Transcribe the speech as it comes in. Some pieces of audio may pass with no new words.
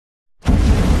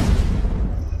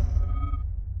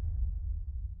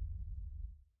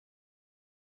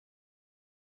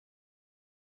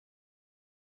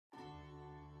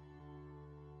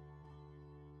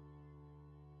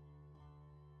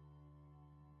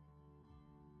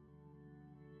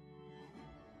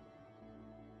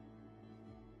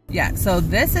Yeah, so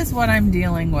this is what I'm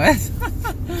dealing with.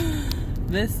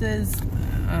 This is,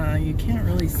 you can't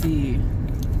really see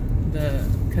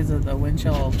because of the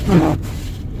windshield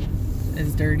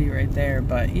is dirty right there.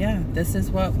 But yeah, this is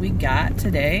what we got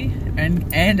today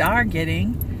and are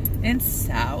getting in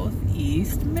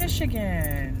Southeast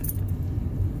Michigan.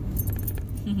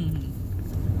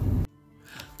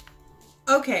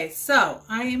 Okay, so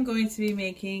I am going to be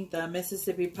making the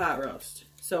Mississippi pot roast.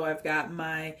 So I've got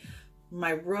my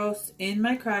roast in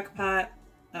my crock pot.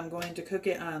 I'm going to cook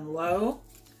it on low.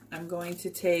 I'm going to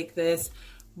take this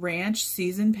ranch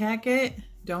season packet.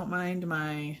 Don't mind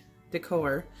my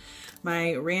decor.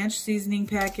 My ranch seasoning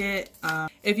packet.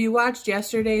 If you watched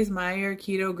yesterday's Meyer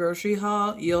Keto grocery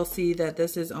haul, you'll see that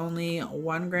this is only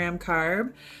 1 gram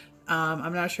carb.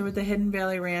 I'm not sure what the Hidden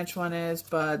Valley Ranch one is,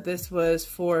 but this was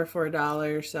for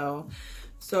 $4.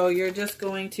 So you're just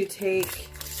going to take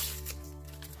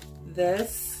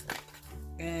this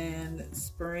and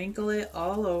sprinkle it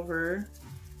all over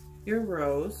your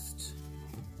roast.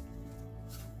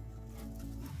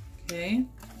 Okay.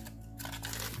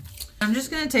 I'm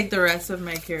just going to take the rest of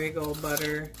my Kerrygold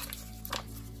butter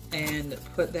and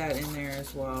put that in there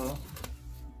as well.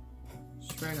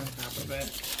 Just right on top of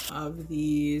it. Of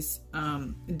these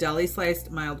deli sliced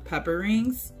mild pepper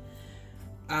rings.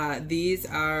 These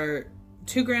are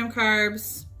 2 gram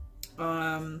carbs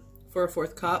for a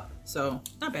 1/4 cup, so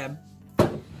not bad.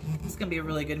 It's gonna be a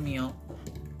really good meal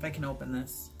if I can open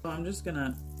this. So I'm just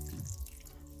gonna,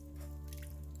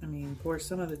 pour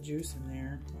some of the juice in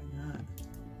there. Why not?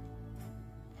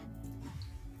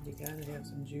 You gotta have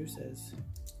some juices.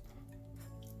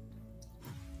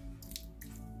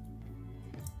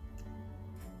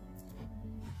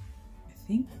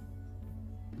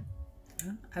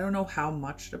 I don't know how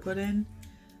much to put in.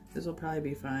 This will probably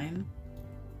be fine.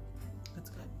 That's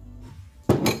good.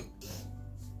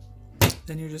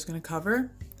 Then you're just gonna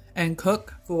cover and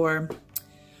cook for,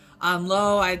 on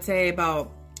low, I'd say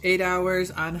about 8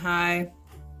 hours, on high,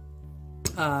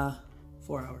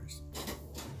 4 hours.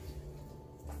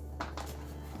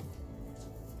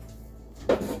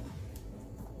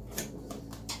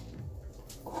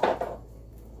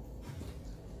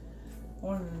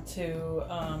 Wanted to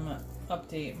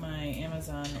update my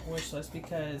Amazon wish list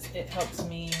because it helps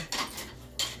me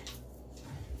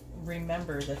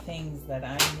remember the things that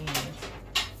I need.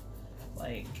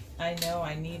 Like, I know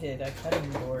I needed a cutting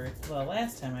board. Well,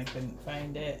 last time I couldn't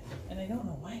find it, and I don't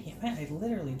know why I can't find it. I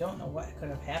literally don't know what could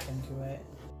have happened to it.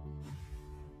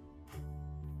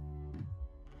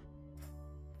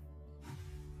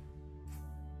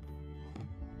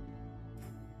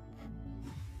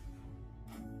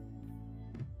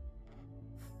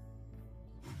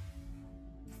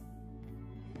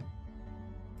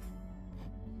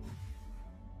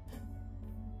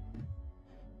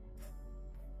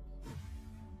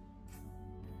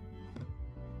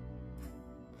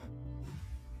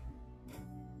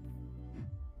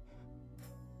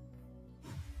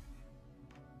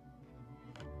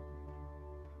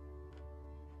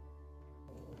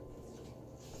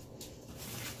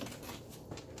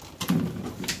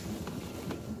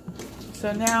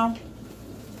 So now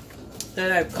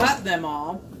that I've cut them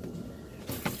all,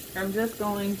 I'm just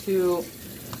going to,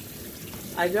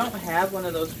 I don't have one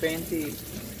of those fancy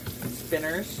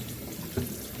spinners.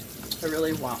 I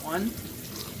really want one,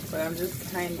 but I'm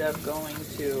just kind of going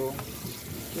to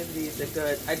give these a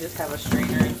good, I just have a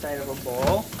strainer inside of a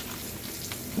bowl,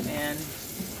 and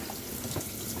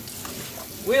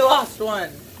we lost one.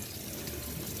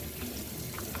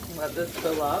 Let this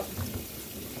fill up.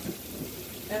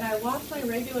 And I lost my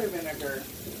regular vinegar.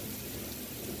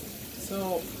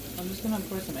 So I'm just gonna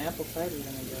pour some apple cider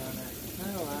vinegar on it.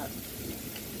 Not a lot.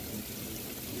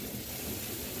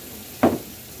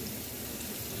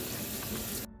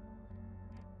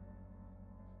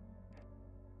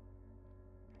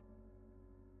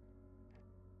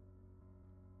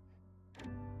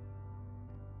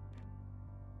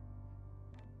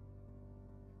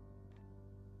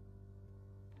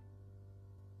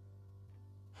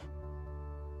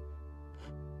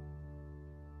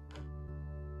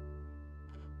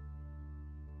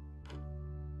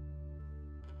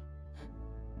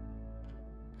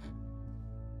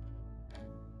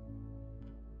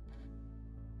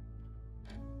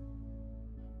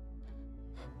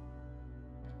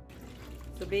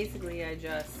 So basically I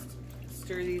just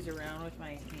stir these around with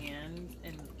my hand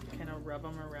and kind of rub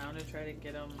them around to try to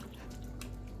get them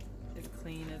as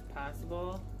clean as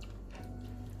possible.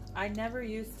 I never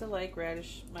used to like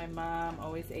radish. My mom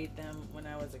always ate them when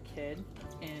I was a kid,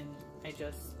 and I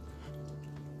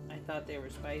thought they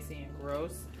were spicy and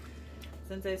gross.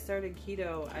 Since I started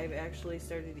keto, I've actually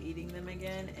started eating them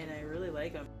again, and I really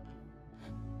like them.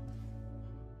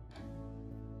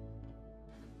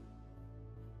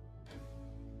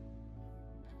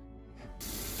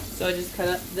 So I just cut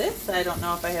up this. I don't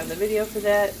know if I have the video for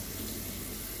that.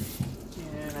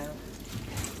 And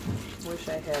I wish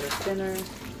I had a spinner.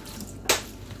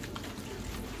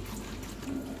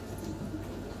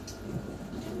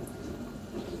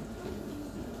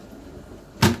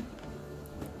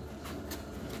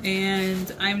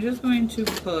 And I'm just going to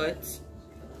put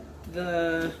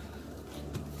this,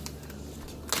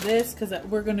 because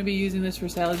we're going to be using this for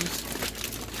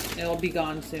salads. It'll be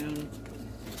gone soon.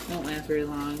 Won't last very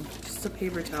long. Just a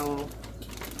paper towel.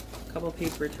 A couple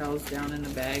paper towels down in the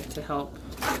bag to help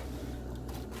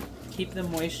keep the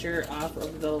moisture off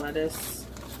of the lettuce.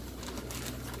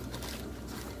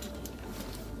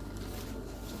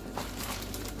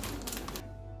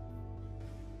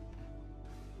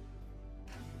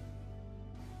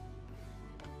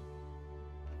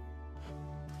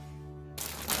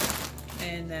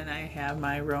 And then I have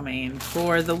my romaine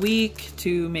for the week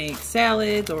to make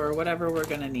salads or whatever we're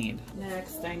gonna need.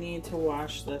 Next, I need to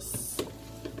wash this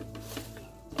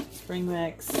spring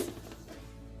mix.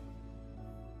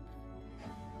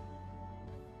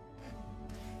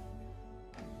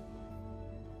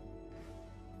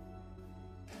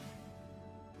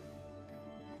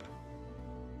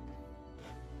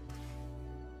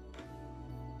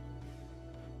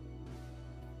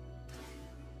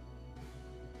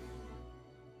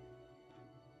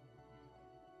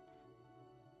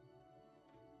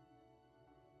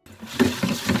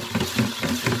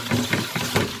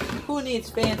 Who needs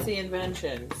fancy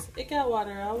inventions? It got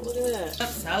water out. Look at that.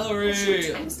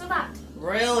 Celery. I'm still back.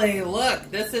 Really?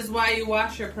 Look, this is why you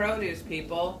wash your produce,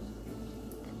 people.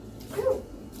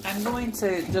 I'm going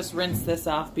to just rinse this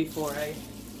off before I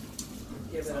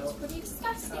give it Sounds pretty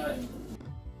disgusting.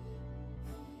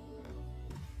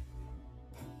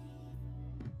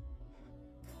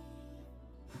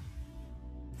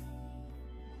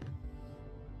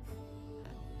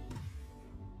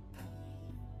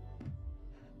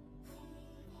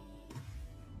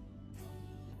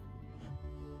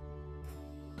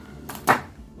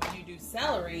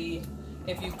 celery,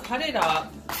 if you cut it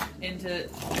up into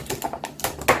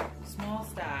small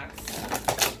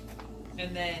stacks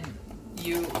and then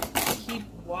you keep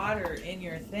water in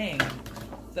your thing,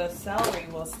 the celery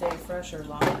will stay fresher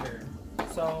longer.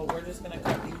 So we're just going to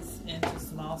cut these into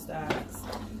small stalks,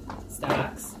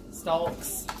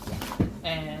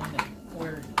 and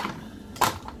we're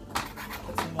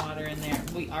put some water in there.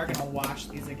 We are going to wash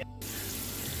these again.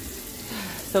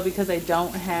 So because I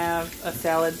don't have a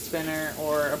salad spinner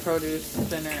or a produce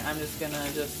spinner, I'm just going to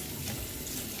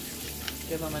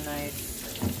give them a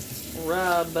nice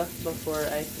rub before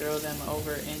I throw them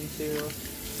over into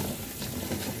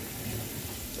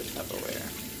the Tupperware.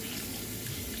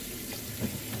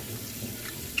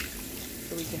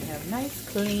 So we can have nice,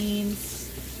 clean,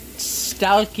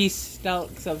 stalky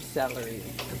stalks of celery.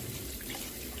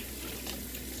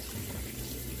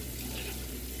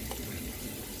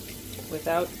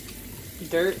 Without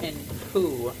dirt and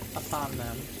poo upon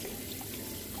them.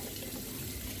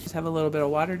 Just have a little bit of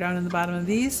water down in the bottom of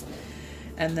these,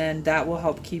 and then that will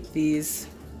help keep these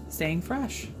staying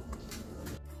fresh.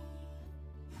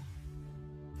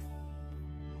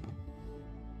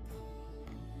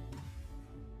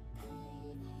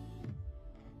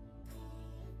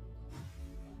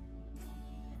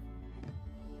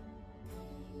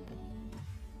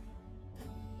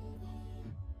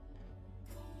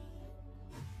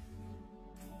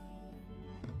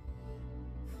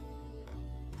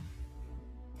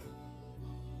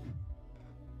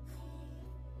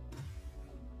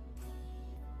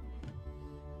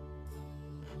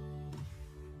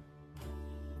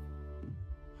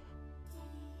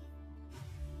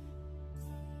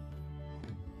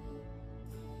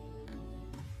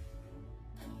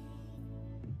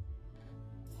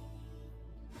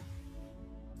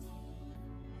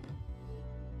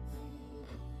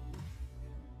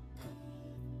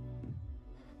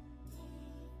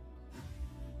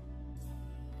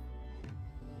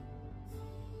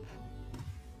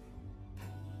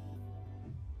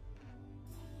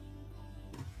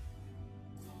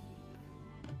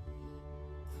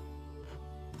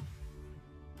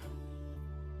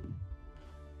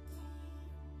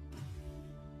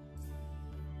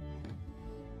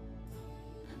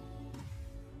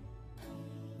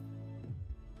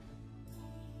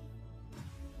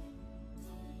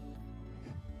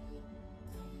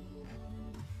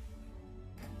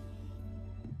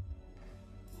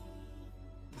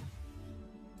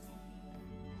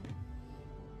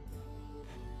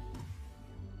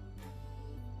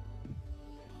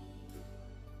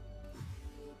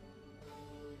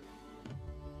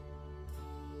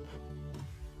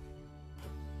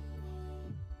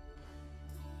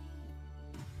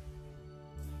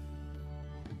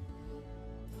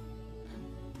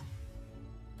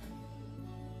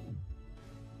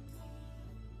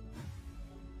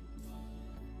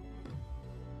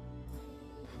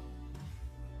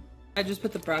 I just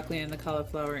put the broccoli and the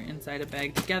cauliflower inside a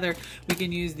bag together. We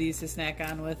can use these to snack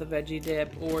on with a veggie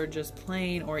dip, or just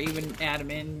plain, or even add them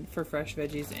in for fresh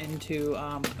veggies into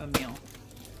a meal.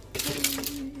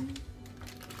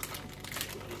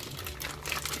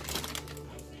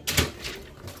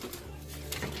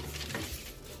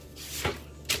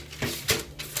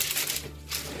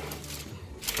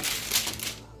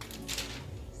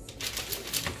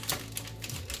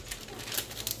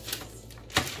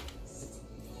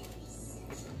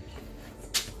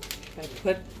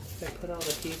 If I put all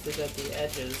the pieces at the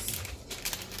edges,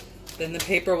 then the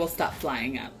paper will stop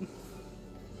flying up.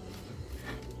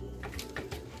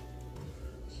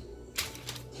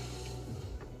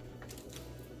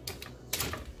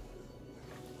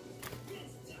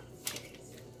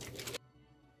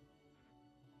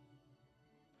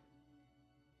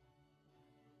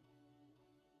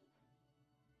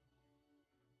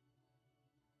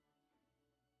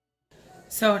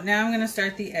 So now I'm going to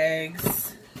start the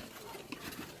eggs.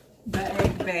 The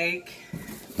egg bake,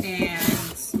 and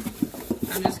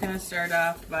I'm just going to start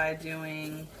off by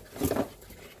doing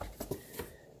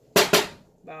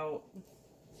about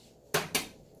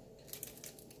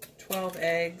 12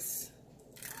 eggs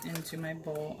into my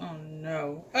bowl. Oh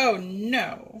no, oh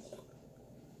no.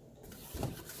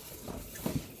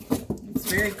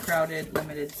 It's very crowded,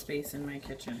 limited space in my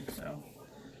kitchen, so.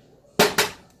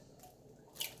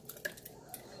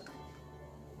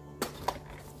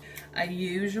 I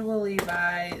usually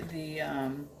buy the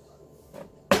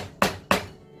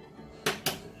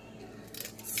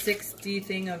 60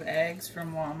 thing of eggs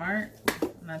from Walmart.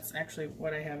 And that's actually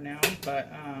what I have now, but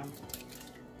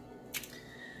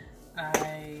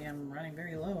I am running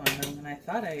very low on them, and I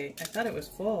thought it was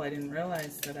full. I didn't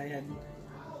realize that I had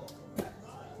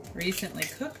recently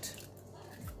cooked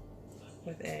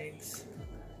with eggs.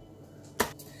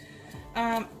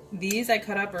 These I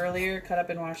cut up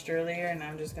and washed earlier, and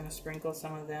I'm just going to sprinkle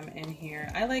some of them in here.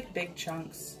 I like big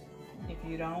chunks. If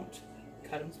you don't,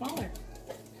 cut them smaller.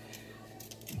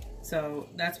 So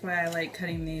that's why I like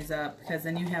cutting these up, because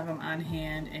then you have them on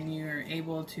hand and you're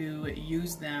able to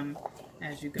use them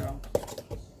as you go.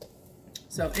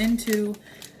 So into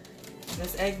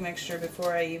this egg mixture,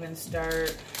 before I even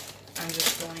start, I'm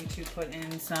just going to put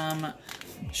in some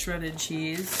shredded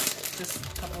cheese. Just a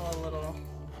couple of little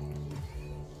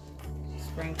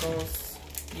sprinkles.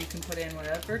 You can put in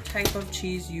whatever type of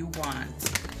cheese you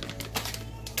want.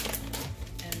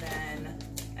 And then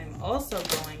I'm also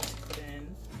going to put in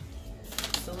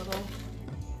just a little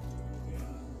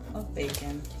of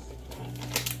bacon.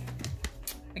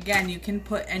 Again, you can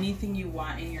put anything you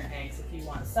want in your eggs. If you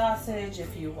want sausage,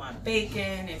 if you want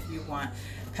bacon, if you want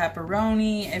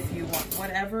pepperoni, if you want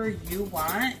whatever you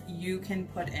want, you can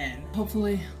put in.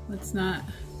 Hopefully that's not,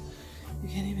 you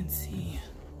can't even see.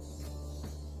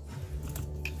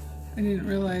 I didn't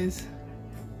realize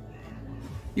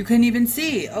you couldn't even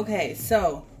see. Okay,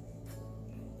 so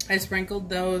I sprinkled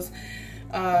those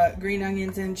green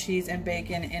onions and cheese and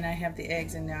bacon, and I have the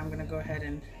eggs, and now I'm gonna go ahead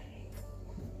and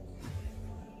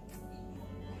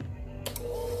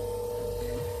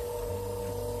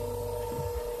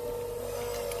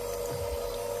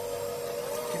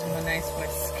give them a nice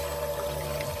whisk.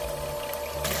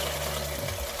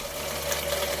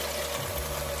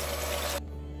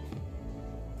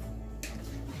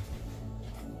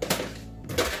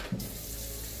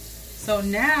 So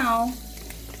now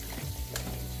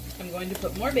I'm going to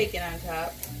put more bacon on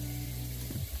top.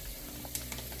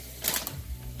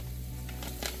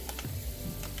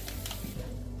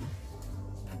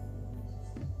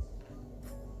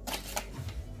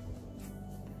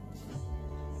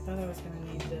 I thought I was going to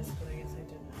need this, but I guess I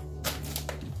didn't.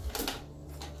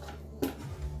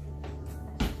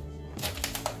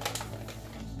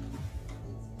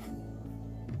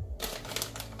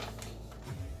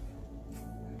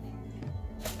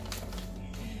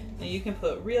 Now you can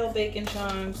put real bacon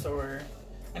chunks, or,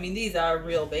 I mean, these are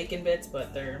real bacon bits,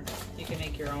 but you can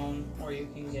make your own, or you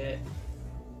can get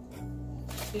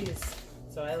these.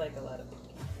 So I like a lot of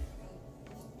bacon.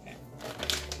 Okay.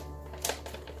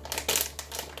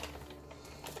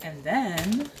 And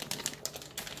then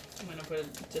I'm gonna put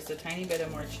just a tiny bit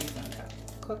of more cheese on top.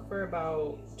 Cook for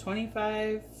about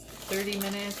 25-30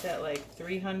 minutes at like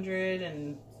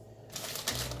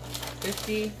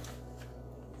 350.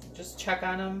 Just check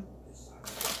on them.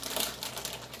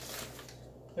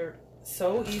 They're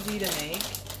so easy to make,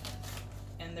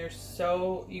 and they're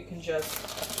so, you can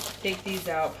just take these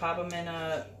out, pop them in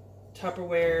a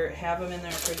Tupperware, have them in the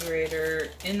refrigerator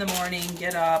in the morning,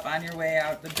 get up on your way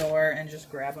out the door, and just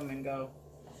grab them and go.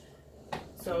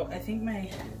 So I think my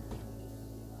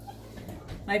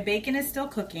My bacon is still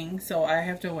cooking, so I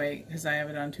have to wait because I have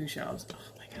it on 2 shelves. Oh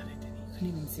my god, I couldn't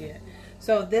even see it.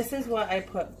 So this is what I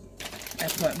put. I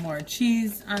put more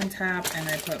cheese on top and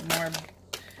I put more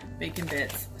bacon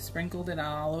bits, sprinkled it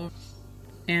all over.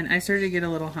 And I started to get a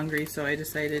little hungry, so I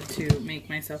decided to make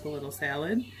myself a little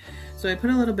salad. So I put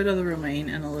a little bit of the romaine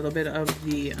and a little bit of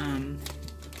the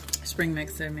spring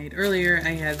mix that I made earlier.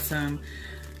 I had some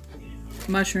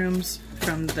mushrooms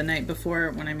from the night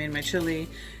before when I made my chili,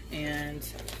 and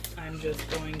I'm just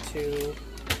going to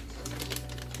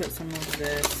put some of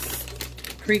this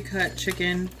pre-cut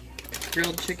chicken,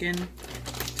 grilled chicken.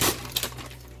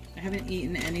 I haven't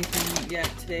eaten anything yet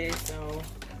today, so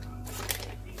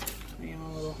I am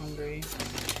a little hungry.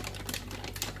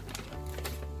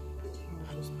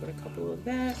 I'll just put a couple of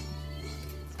that.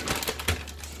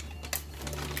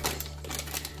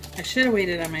 I should have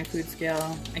waited on my food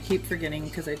scale. I keep forgetting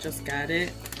because I just got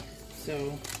it.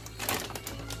 So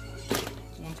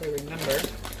once I remember.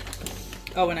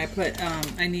 Oh, and I put I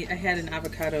had an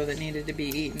avocado that needed to be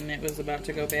eaten. It was about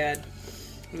to go bad.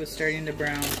 It was starting to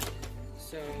brown.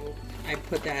 So I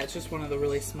put that. It's just one of the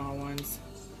really small ones.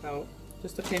 About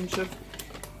just a pinch of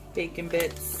bacon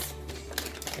bits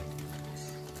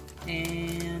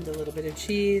and a little bit of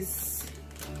cheese.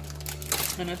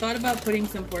 And I thought about putting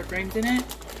some pork rinds in it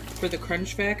for the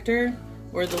crunch factor,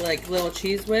 or the like little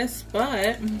cheese whisk, but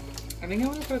I think I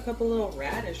want to put a couple little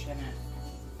radish in it.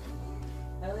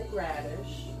 I like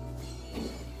radish.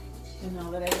 And now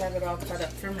that I have it all cut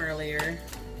up from earlier,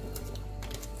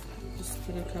 just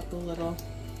put a couple little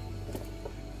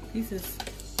pieces.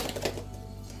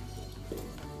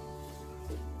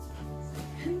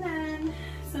 And then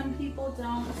some people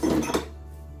don't.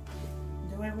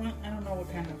 Do I don't know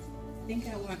what kind of. I think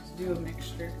I want to do a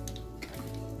mixture.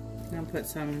 I'll put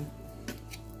some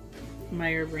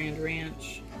Meyer brand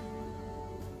ranch.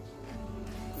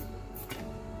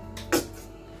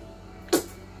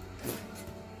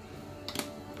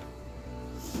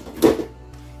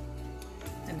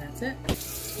 And that's it.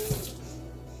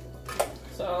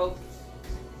 So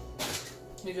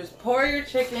you just pour your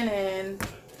chicken in,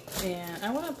 and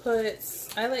I want to put,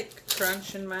 I like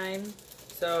crunch in mine.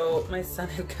 So my son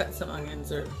had cut some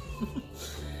onions, or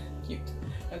cute.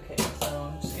 Okay,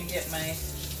 so I'm just gonna get my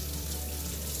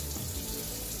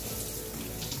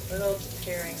little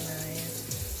paring knife.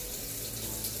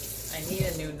 I need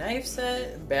a new knife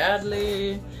set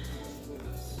badly,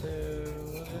 so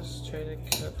we'll just try to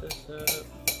cut this up.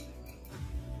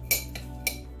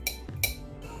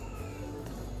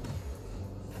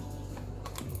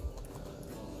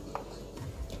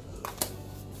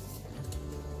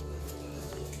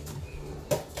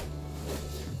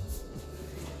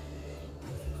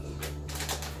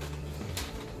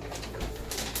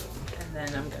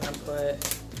 Then I'm gonna put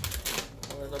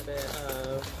a little bit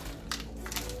of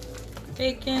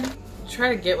bacon.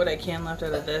 Try to get what I can left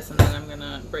out of this, and then I'm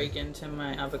gonna break into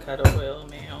my avocado oil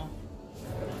mayo.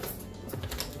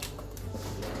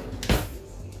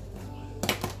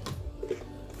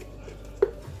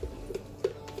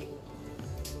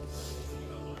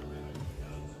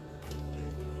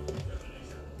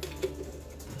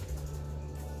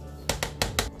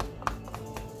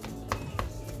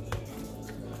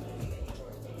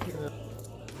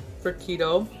 For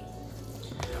keto,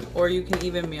 or you can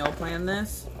even meal plan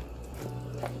this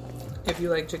if you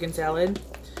like chicken salad.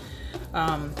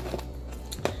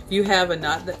 If you have a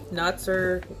nuts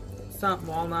or some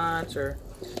walnuts or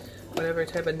whatever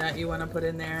type of nut you want to put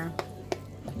in there,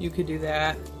 you could do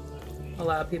that. A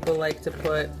lot of people like to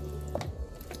put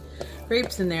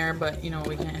grapes in there, but you know,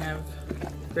 we can't have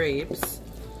grapes.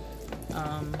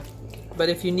 But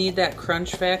if you need that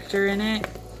crunch factor in it,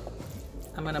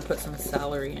 I'm gonna put some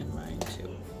celery in mine too.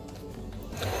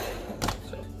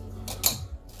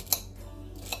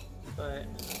 But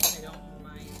I don't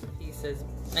mind pieces.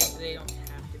 Like, they don't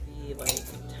have to be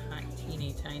like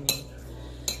teeny tiny.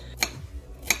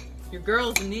 Your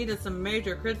girls needed some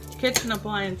major kitchen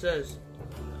appliances.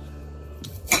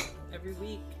 Every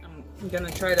week I'm gonna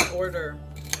try to order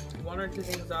 1 or 2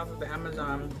 things off of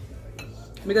Amazon,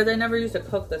 because I never used to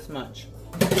cook this much.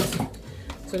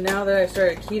 So now that I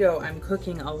started keto, I'm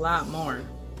cooking a lot more,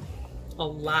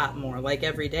 like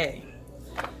every day.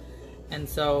 And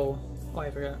so, oh, I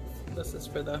forgot, this is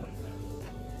for the,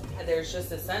 there's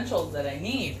just essentials that I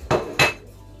need,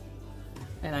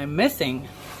 and I'm missing.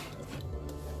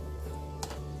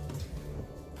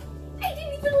 I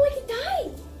didn't even know I could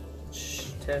die.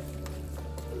 Shh, Tiff.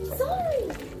 I'm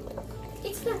sorry.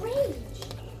 It's the rage.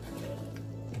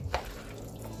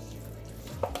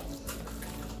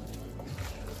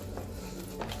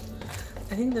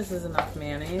 I think this is enough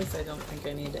mayonnaise. I don't think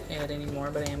I need to add any more,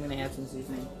 but I am going to add some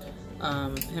seasoning.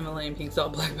 Himalayan pink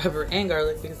salt, black pepper, and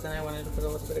garlic, because then I wanted to put a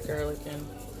little bit of garlic in.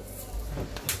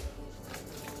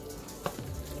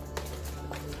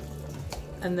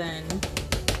 And then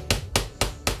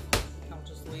I'll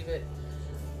just leave it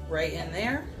right in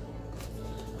there.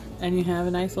 And you have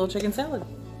a nice little chicken salad.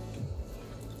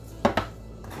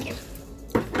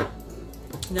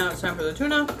 Now it's time for the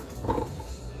tuna.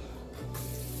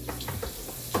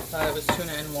 Thought it was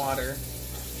tuna and water.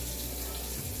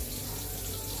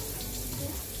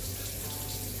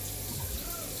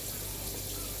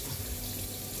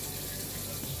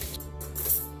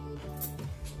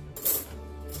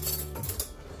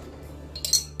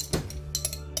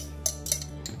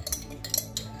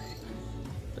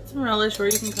 Put some relish, or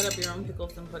you can cut up your own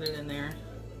pickles and put it in there.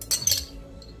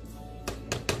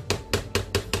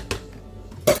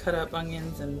 Cut up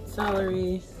onions and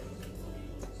celery.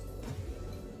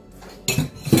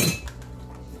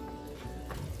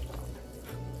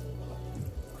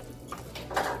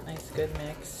 Nice, good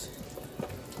mix.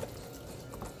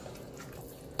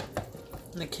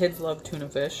 And the kids love tuna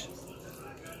fish,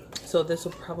 so this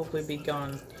will probably be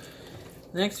gone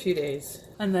the next few days.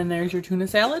 And then there's your tuna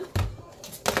salad.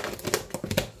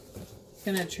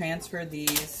 I'm gonna transfer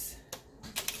these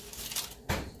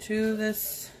to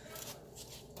this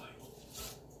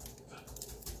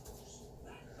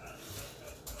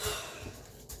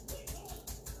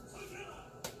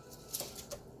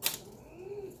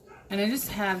and I just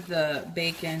have the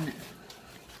bacon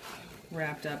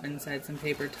wrapped up inside some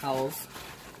paper towels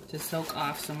to soak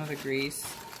off some of the grease.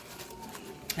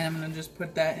 And I'm gonna just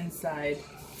put that inside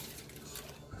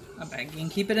a bag. You can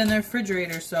keep it in the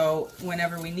refrigerator, so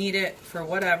whenever we need it for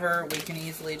whatever, we can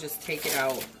easily just take it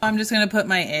out. I'm just gonna put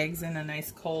my eggs in a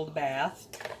nice cold bath,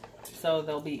 so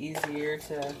they'll be easier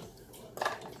to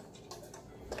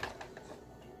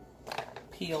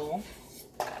peel.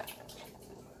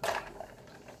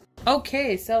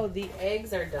 Okay, so the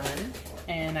eggs are done,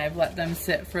 and I've let them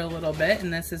sit for a little bit,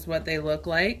 and this is what they look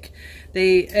like.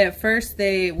 At first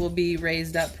they will be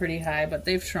raised up pretty high, but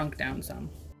they've shrunk down some.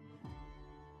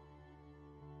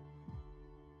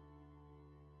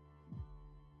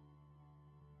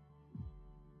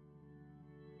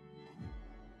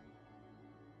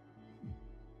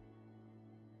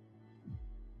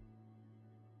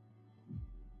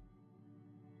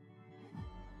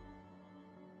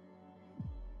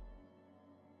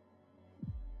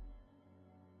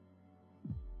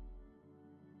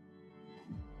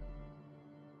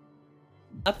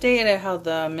 Update at how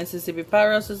the Mississippi pot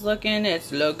roast is looking.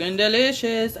 It's looking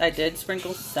delicious. I did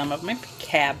sprinkle some of my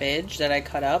cabbage that I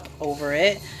cut up over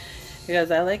it because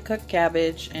I like cooked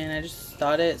cabbage, and I just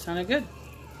thought it sounded good.